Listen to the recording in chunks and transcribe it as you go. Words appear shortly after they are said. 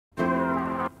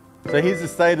So here's the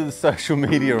state of the social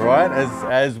media, right,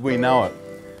 as we know it.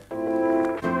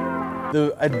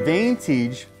 The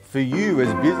advantage for you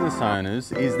as business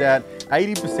owners is that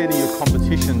 80% of your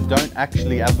competition don't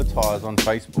actually advertise on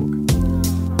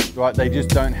Facebook, right? They just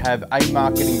don't have a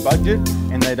marketing budget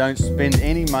and they don't spend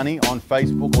any money on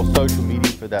Facebook or social media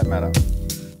for that matter.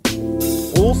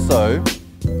 Also,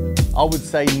 I would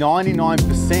say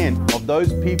 99% of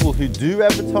those people who do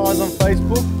advertise on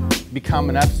Facebook become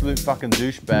an absolute fucking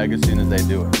douchebag as soon as they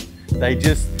do it. They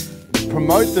just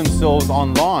promote themselves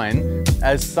online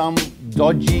as some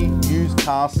dodgy used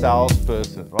car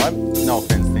salesperson, right? No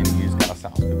offense to any used car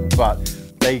salespeople, but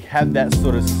they have that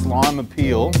sort of slime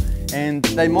appeal, and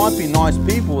they might be nice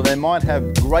people, they might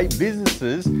have great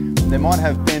businesses, they might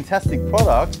have fantastic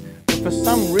products, but for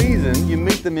some reason you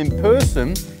meet them in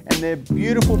person and they're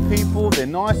beautiful people, they're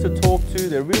nice to talk to,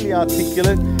 they're really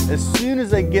articulate. As soon as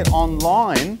they get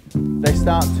online, they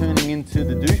start turning into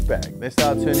the douchebag. They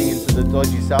start turning into the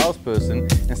dodgy salesperson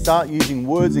and start using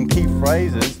words and key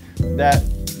phrases that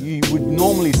you would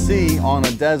normally see on a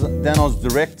Danos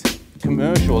Direct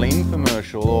commercial,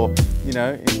 infomercial, or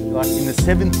like in the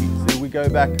 70s. We go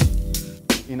back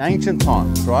in ancient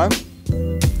times, right?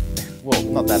 Well,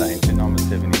 not that ancient, I'm a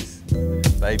 70s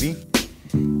baby.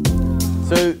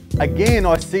 So again,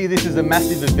 I see this as a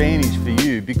massive advantage for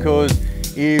you, because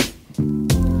if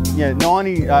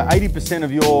 80%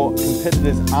 of your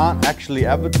competitors aren't actually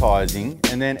advertising,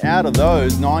 and then out of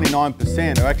those,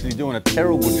 99% are actually doing a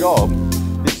terrible job,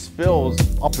 this spells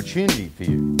opportunity for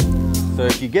you. So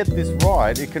if you get this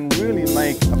right, it can really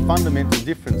make a fundamental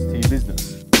difference to your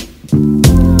business.